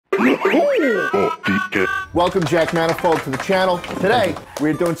OTK. Welcome, Jack Manifold, to the channel. Today,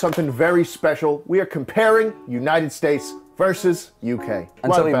 we're doing something very special. We are comparing United States versus UK.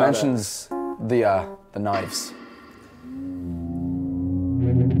 Until he mentions the knives.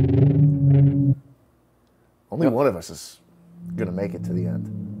 Only one of us is gonna make it to the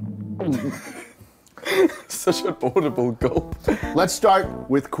end. Such an audible gulp. Let's start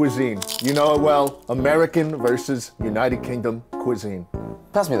with cuisine. You know it well, American versus United Kingdom cuisine.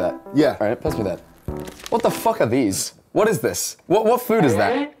 Pass me that. Yeah. All right, pass me that. What the fuck are these? What is this? What food is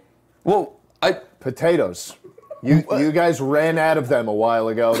that? Well, Potatoes. You guys ran out of them a while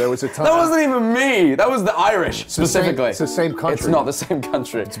ago. There was a time. That wasn't even me. That was the Irish, specifically. It's the same country. It's not the same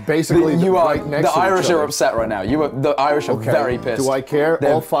country. It's basically right next to the Irish each other. are upset right now. The Irish are very pissed. Do I care?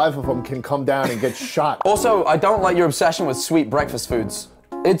 All 5 of them can come down and get shot. Also, I don't like your obsession with sweet breakfast foods.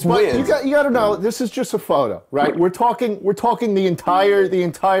 It's weird. You got to know, this is just a photo, right? We're talking the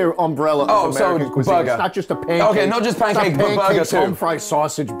entire umbrella of American cuisine. Burger. It's not just a pancake. Okay, not just pancake, but burger too. Home fried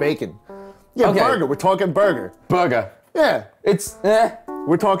sausage, bacon. Yeah, Okay. burger. We're talking burger. Burger. Yeah. It's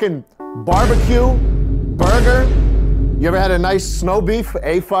We're talking barbecue, burger. You ever had a nice snow beef,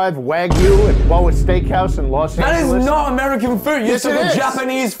 A5 Wagyu at Boa Steakhouse in Los Angeles? That is not American food. You Yes, took it a is.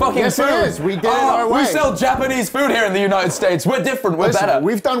 Japanese fucking Yes, food. it is. We did it our way. We sell Japanese food here in the United States. We're different. We're Listen, better.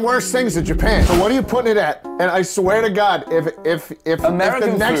 we've done worse things in Japan. So what are you putting it at? And I swear to God, if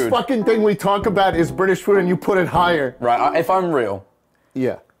American the next food. fucking thing we talk about is British food and you put it higher. Right. If I'm real,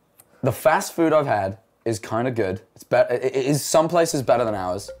 Yeah. the fast food I've had is kind of good. It's better. It is some places better than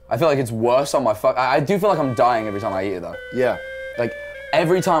ours. I feel like it's worse on my I do feel like I'm dying every time I eat it though. Yeah. Like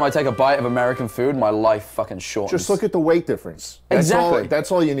every time I take a bite of American food, my life fucking shortens. Just look at the weight difference. Exactly.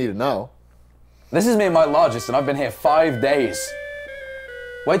 That's all you need to know. This is me at my largest, and I've been here 5 days.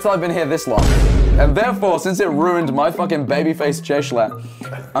 Wait till I've been here this long. And therefore, since it ruined my fucking babyface J-Schlatt,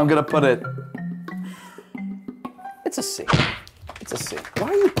 I'm gonna put it... It's a C. It's a C. Why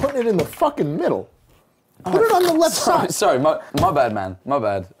are you putting it in the fucking middle? Put it on the left side. Sorry, my bad, man. My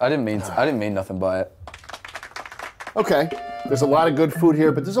bad. I didn't mean nothing by it. Okay. There's a lot of good food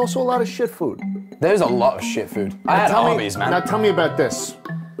here, but there's also a lot of shit food. There's a lot of shit food. I had Arby's, man. Now tell me about this.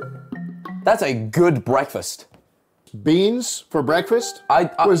 That's a good breakfast. Beans for breakfast?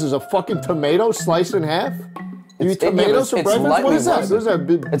 What is this, a fucking tomato sliced in half? You eat tomatoes for breakfast? What is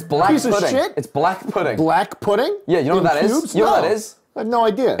that? It's black piece pudding. Of shit? It's black pudding. Black pudding? Yeah, you know what that is? You know what that is? I have no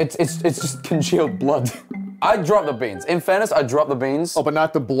idea. It's just congealed blood. I dropped the beans. In fairness, I dropped the beans. Oh, but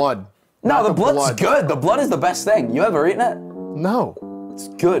not the blood. No, the blood's good. The blood is the best thing. You ever eaten it? No. It's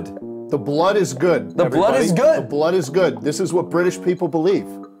good. The blood is good. The blood is good. The blood is good. This is what British people believe.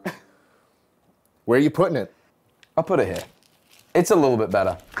 Where are you putting it? I'll put it here. It's a little bit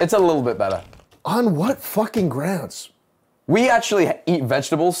better. It's a little bit better. On what fucking grounds? We actually eat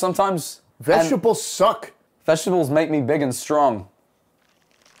vegetables sometimes. Vegetables suck. Vegetables make me big and strong.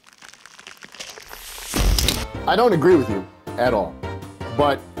 I don't agree with you at all.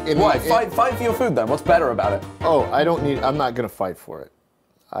 But why? Fight for your food then. What's better about it? Oh, I'm not gonna fight for it.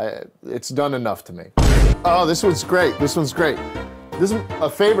 It's done enough to me. Oh, this one's great. This one's great. This is a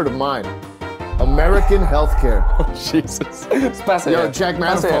favorite of mine. American healthcare. Oh, Jesus. Pass it Yo, here. Jack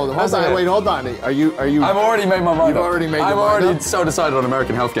Manifold. Hold on, wait, hold on. Are you? I've already made my mind up. You've already made your mind up? I'm already so decided on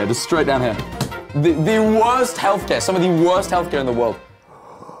American healthcare. Just straight down here. The worst healthcare. Some of the worst healthcare in the world.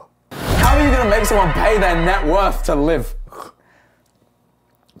 How are you gonna make someone pay their net worth to live?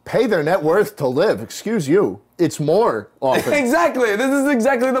 Pay their net worth to live. Excuse you. It's more often. Exactly. This is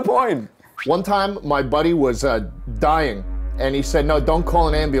exactly the point. One time, my buddy was dying, and he said, "No, don't call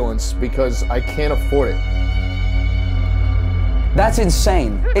an ambulance because I can't afford it." That's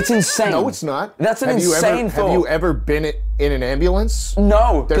insane. It's insane. No, it's not. That's an insane thought. Have you ever been in an ambulance?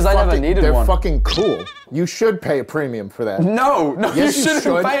 No, because I never needed one. They're fucking cool. You should pay a premium for that. No, Yes, you shouldn't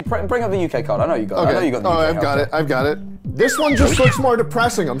should. pay. Bring up the UK card. I know you got it. I know you got the UK I've got it. I've got it. This one just looks more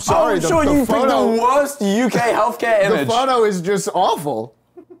depressing. I'm sorry. I'm sure you picked the worst UK healthcare image. The photo is just awful.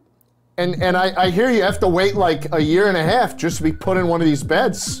 And I hear you have to wait like a year and a half just to be put in one of these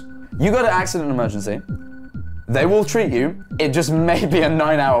beds. You got an accident emergency. They will treat you. It just may be a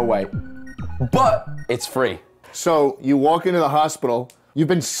 9-hour wait. But it's free. So you walk into the hospital, you've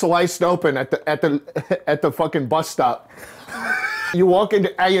been sliced open at the fucking bus stop. You walk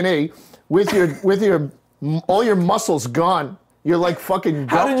into A&E with all your muscles gone. You're like fucking.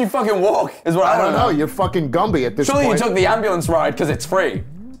 How did you fucking walk? Is what I don't know. You're fucking Gumby at this point. Surely you took the ambulance ride because it's free.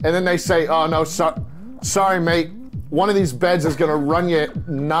 And then they say, "Oh no, sorry, mate. One of these beds is gonna run you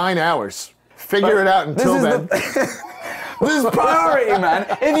 9 hours. Figure it out until then." There's priority, man.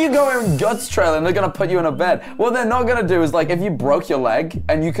 If you go in guts trailing, they're gonna put you in a bed. What they're not gonna do is like, if you broke your leg,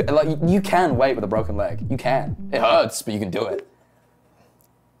 and you can wait with a broken leg. You can. It hurts, but you can do it.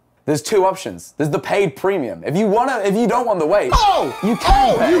 There's two options. There's the paid premium. If you don't want the wait, you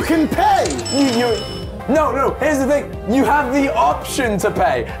can pay. You can pay. No, here's the thing. You have the option to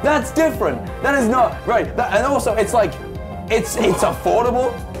pay. That's different. That is not, right. And also, it's like, it's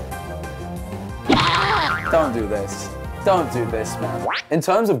affordable. Don't do this. Don't do this, man. In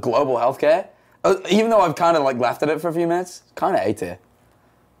terms of global healthcare, even though I've kind of like laughed at it for a few minutes, kind of A tier.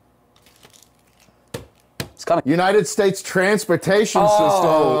 It's kind of United States transportation system.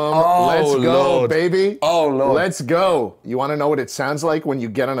 Let's go, Lord. baby. Oh, Lord. Let's go. You want to know what it sounds like when you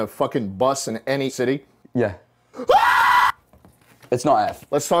get on a fucking bus in any city? Yeah. It's not F.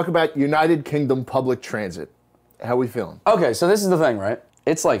 Let's talk about United Kingdom public transit. How we feeling? Okay, so this is the thing, right?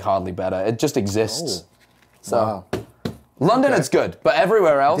 It's like hardly better. It just exists. So, wow. London, it's good, but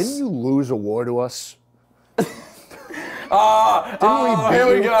everywhere else. Didn't you lose a war to us? Here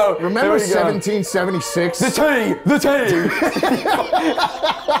we go. Remember Here we go. 1776? The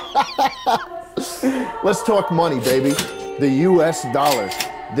tea. Let's talk money, baby. The U.S. dollar.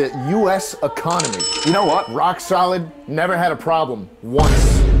 The U.S. economy. You know what? Rock solid, never had a problem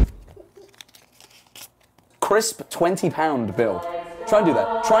once. Crisp £20 bill. Try and do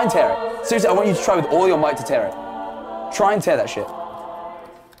that. Try and tear it. Seriously, I want you to try with all your might to tear it. Try and tear that shit.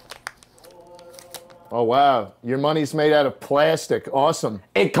 Oh, wow. Your money's made out of plastic. Awesome.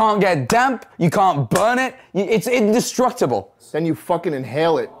 It can't get damp. You can't burn it. It's indestructible. Then you fucking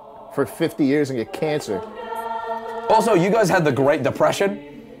inhale it for 50 years and get cancer. Also, you guys had the Great Depression.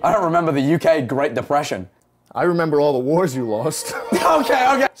 I don't remember the UK Great Depression. I remember all the wars you lost.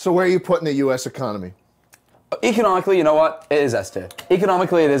 Okay. So where are you putting the U.S. economy? Economically, you know what? It is S tier.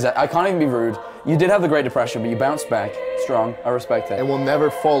 Economically, it is. I can't even be rude. You did have the Great Depression, but you bounced back strong. I respect it. And will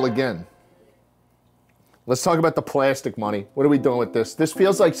never fall again. Let's talk about the plastic money. What are we doing with this? This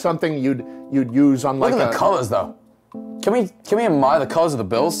feels like something you'd use on like Look at the colors, though. Can we admire the colors of the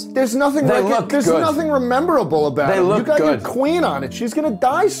bills? There's nothing They like look it. There's good. nothing rememberable about They it. look You got good. your queen on it. She's gonna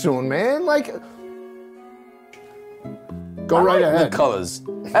die soon, man. Like, go right ahead. The colors.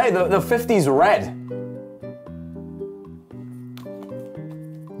 Hey, the 50s red.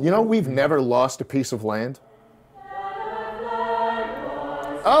 You know, we've never lost a piece of land.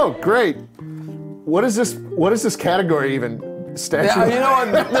 Oh, great. What is this? What is this category even? Statue? Yeah, you know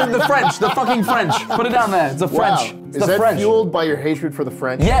what? The French, the fucking French. Put it down there. It's the French. Wow. It's Is the that French. fueled by your hatred for the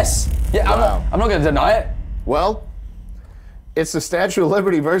French? Yes. Yeah, Wow. I'm not going to deny it. Well, it's the Statue of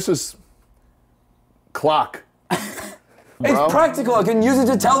Liberty versus clock. It's Bro. practical. I can use it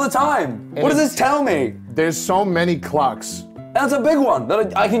to tell the time. What does this tell me? There's so many clocks. That's a big one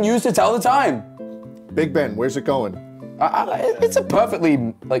that I can use to tell the time. Big Ben, where's it going? It's a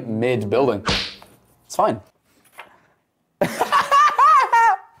perfectly like mid building. It's fine.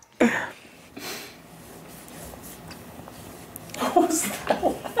 What's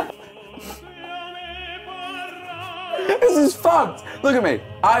that? This is fucked. Look at me.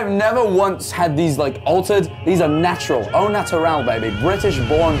 I've never once had these like altered. These are natural. Au naturel, baby.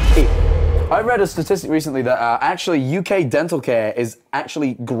 British-born teeth. I read a statistic recently that actually UK dental care is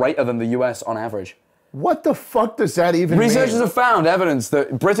actually greater than the US on average. What the fuck does that even mean? Researchers have found evidence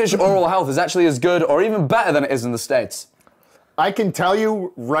that British oral health is actually as good or even better than it is in the States. I can tell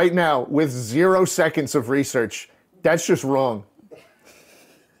you right now, with 0 seconds of research, that's just wrong.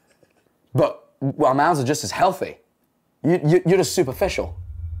 But well, mouths are just as healthy. You're just superficial.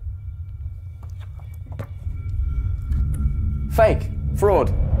 Fake.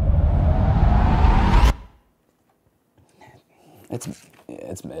 Fraud. It's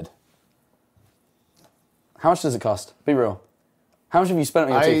mid. How much does it cost? Be real. How much have you spent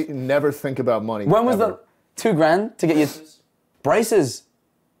on your teeth? I never think about money. When was ever. the $2,000 to get your braces?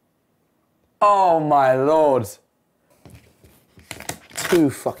 Oh my lord.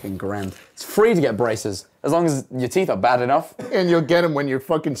 $2,000. It's free to get braces as long as your teeth are bad enough. And you'll get them when you're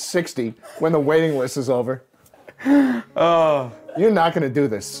fucking 60, when the waiting list is over. Oh. You're not gonna do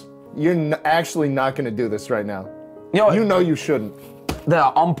this. You're actually not gonna do this right now. You know what? You know you shouldn't. They're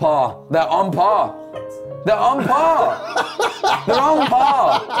on par. They're on par. They're on par. They're on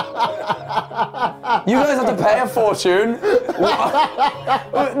par. You guys have to pay a fortune.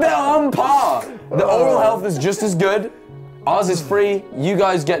 They're on par. The oral health is just as good. Ours is free. You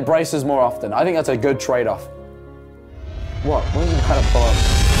guys get braces more often. I think that's a good trade-off. What? What are you kind of pull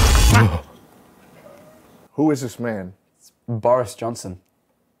up? Who is this man? Boris Johnson.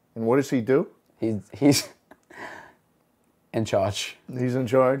 And what does he do? He's in charge. He's in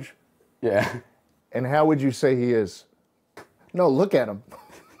charge. Yeah. And how would you say he is? No, look at him.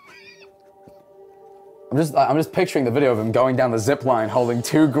 I'm just picturing the video of him going down the zip line holding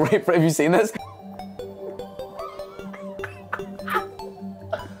 2 grapefruit. Have you seen this?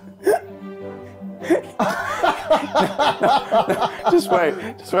 no, just wait,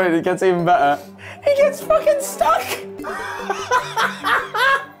 it gets even better. He gets fucking stuck!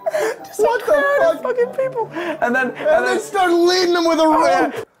 Just what the fuck? Fucking people. And then start leading him with a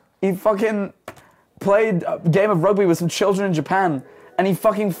rope. Yeah. He fucking played a game of rugby with some children in Japan, and he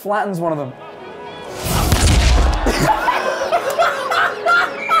fucking flattens one of them.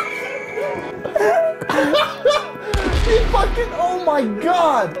 He fucking, oh my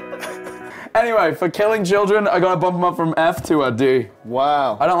God. Anyway, for killing children, I gotta bump him up from F to a D.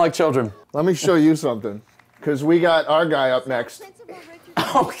 Wow. I don't like children. Let me show you something, because we got our guy up next.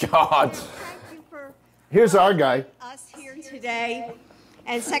 Oh, God. Thank you for Here's our guy. us here today,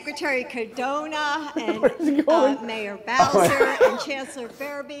 and Secretary Cardona, Where's he and going? Mayor Bowser, and Chancellor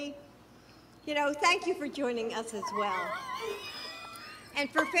Fairby. You know, thank you for joining us as well. And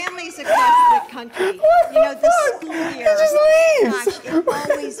for families across the country, you know, the school year, just leaves. gosh, it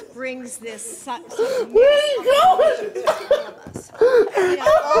always brings this such Where are you going? to all of us. You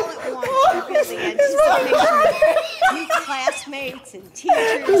know, all at once, we feel the anticipation of new classmates and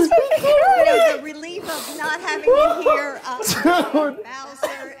teachers. You know, the relief of not having you here,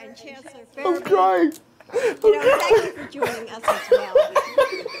 Bowser and Chancellor Fairby. I'm crying. You know, thank you for joining us as well.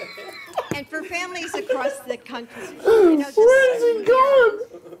 And for families across the country, you know, Where is he going?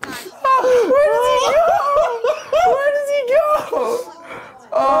 Where does he go?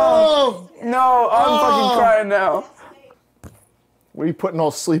 Oh, No, I'm fucking crying now. where are you putting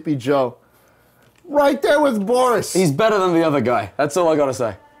old Sleepy Joe? Right there with Boris. He's better than the other guy. That's all I gotta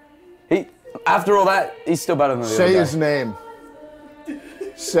say. After all that, he's still better than the other guy. Say his name.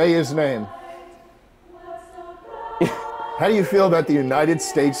 Say his name. How do you feel about the United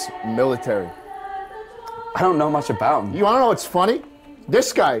States military? I don't know much about him. You wanna know what's funny?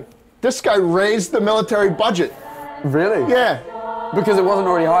 This guy raised the military budget. Really? Yeah. Because it wasn't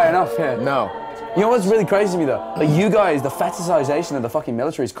already high enough here. No. You know what's really crazy to me though? Like you guys, the fetishization of the fucking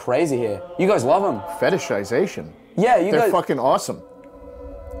military is crazy here. You guys love them. Fetishization. Yeah, you They're guys. fucking awesome.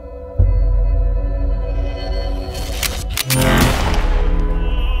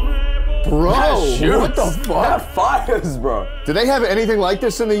 Bro, what the fuck? That fires, bro. Do they have anything like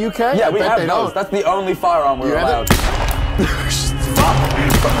this in the UK? Yeah, I we bet have they those. don't. That's the only firearm we're You have allowed.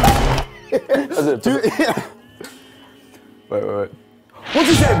 That's it. Dude, yeah. Wait. What's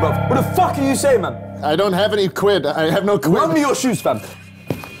he saying, bro? What the fuck are you saying, man? I don't have any quid. I have no quid. Run me your shoes, fam.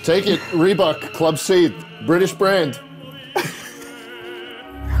 Take it, Reebok, Club C, British brand.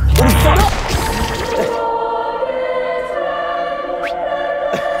 What the fuck?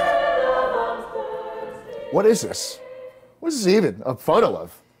 What is this? What is this even a photo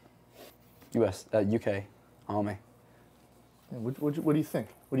of? UK Army. What do you think?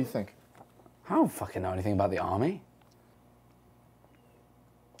 What do you think? I don't fucking know anything about the army.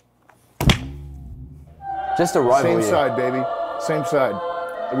 Just a rival. Same side, baby. Same side.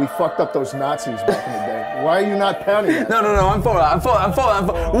 We fucked up those Nazis back in the day. Why are you not pounding that? No, I'm for that. Whoa, I'm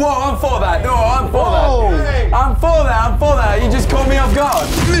for that. No, I'm for Whoa. that. I'm for that. You just caught me off guard.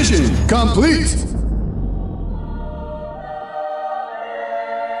 Mission complete.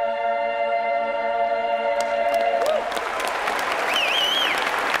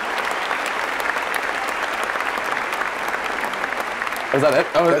 Is that it?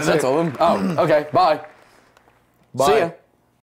 Oh, that's all of them? Oh, okay. Bye. Bye. See ya.